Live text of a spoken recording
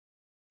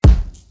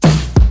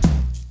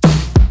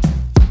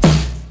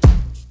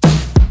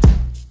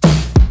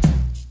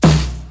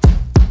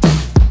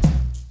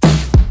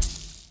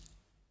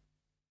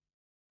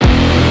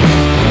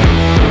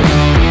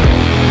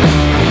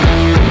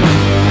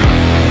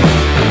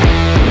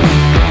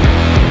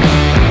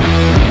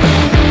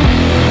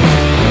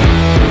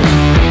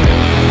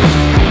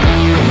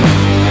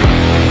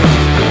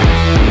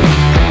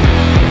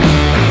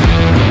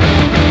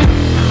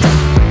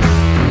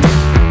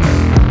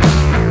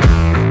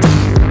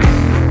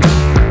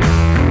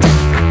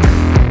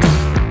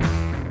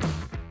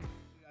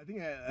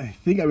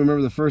think I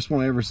remember the first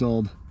one I ever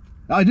sold.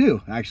 I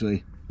do,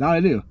 actually. Now I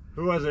do.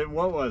 Who was it?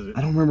 What was it?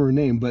 I don't remember her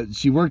name, but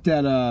she worked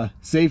at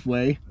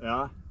Safeway.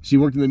 Yeah. She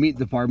worked in the meat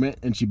department,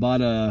 and she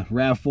bought a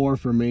RAV4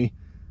 from me.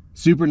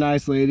 Super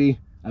nice lady.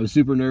 I was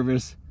super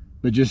nervous,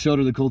 but just showed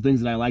her the cool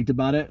things that I liked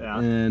about it, yeah.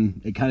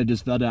 and it kind of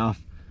just fed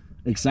off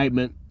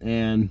excitement,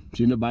 and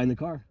she ended up buying the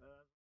car.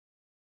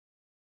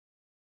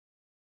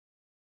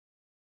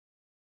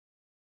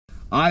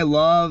 I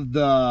love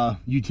the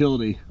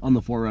utility on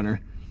the 4Runner.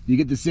 You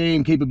get the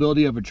same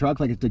capability of a truck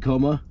like a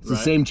Tacoma. It's the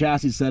same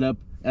chassis setup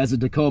as a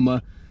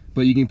Tacoma,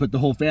 but you can put the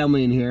whole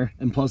family in here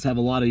and plus have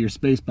a lot of your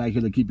space back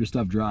here to keep your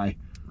stuff dry.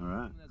 All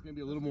right. That's gonna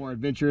be a little more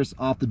adventurous,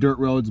 off the dirt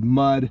roads,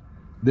 mud.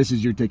 This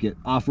is your ticket.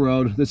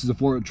 Off-road, this is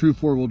a true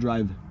four-wheel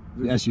drive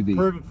SUV.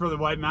 Perfect for the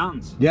White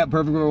Mountains. Yeah,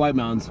 perfect for White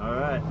Mountains. All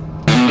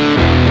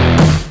right.